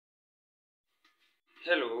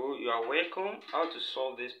Hello, you are welcome. How to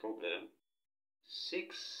solve this problem?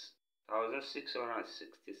 6,666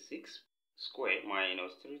 square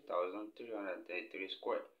minus 3,333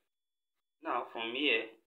 square. Now from here,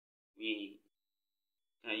 we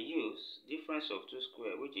can use difference of two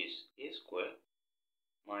square, which is a square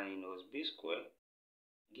minus b square,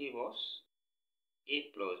 give us a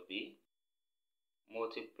plus b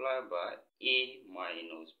multiplied by a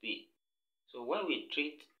minus b. So when we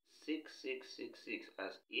treat 6666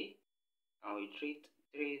 as a and we treat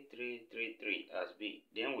 3333 as b,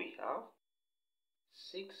 then we have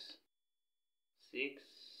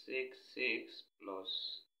 6666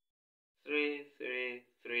 plus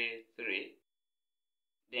 3333,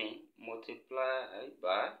 then multiply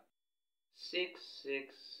by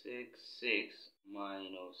 6666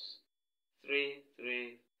 minus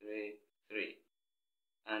 3333.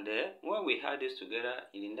 And then when we add this together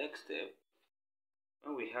in the next step,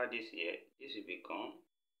 when we add this here, this will become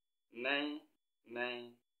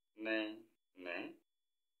 9999,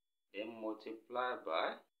 then multiply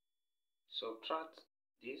by, subtract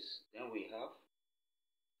this, then we have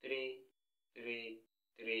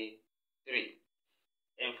 3333.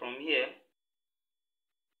 And from here,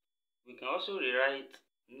 we can also rewrite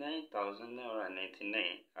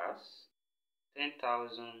 9,999 as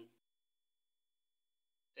 10,000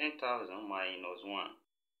 minus 1.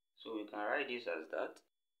 So we can write this as that,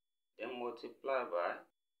 then multiply by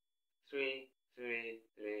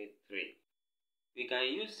 3333. We can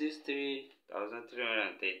use this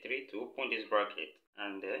 3,333 to open this bracket,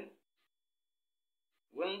 and then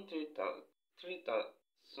when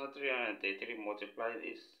 3,333 multiply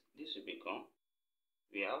this will become,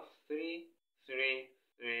 we have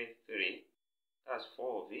 3333, that's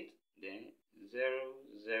 4 of it, then 0000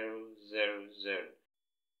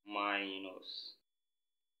 minus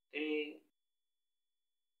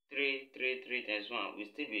 3333 times 1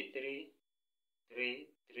 will still be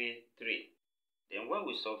 3333. Then when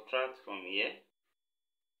we subtract from here,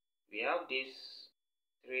 we have this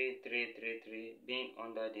 3333 being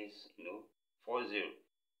under this 40,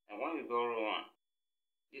 and when we go row 1,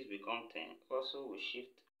 this become 10. Also we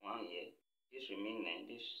shift 1 here, this remain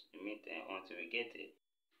 9, this remain 10 until we get it.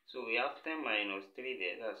 So we have 10 minus 3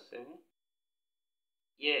 there, that's 7.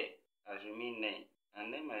 Here has remain 9,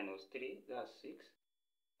 and 9 minus 3, that's 6.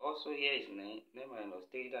 Also here is 9, 9 minus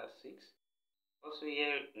 3, that's 6. Also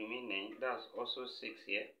here remain 9, that's also 6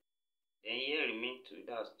 here. Then here remain 2,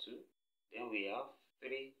 that's 2. Then we have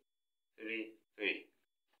 3, 3, 3.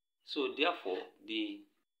 So therefore, the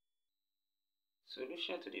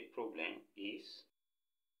solution to the problem is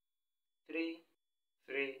 3,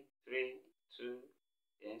 3, 3, 2,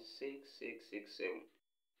 then 6, 6, 6, 7.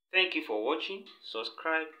 Thank you for watching.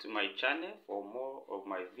 Subscribe to my channel for more of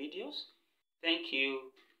my videos. Thank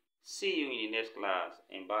you. See you in the next class,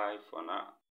 and bye for now.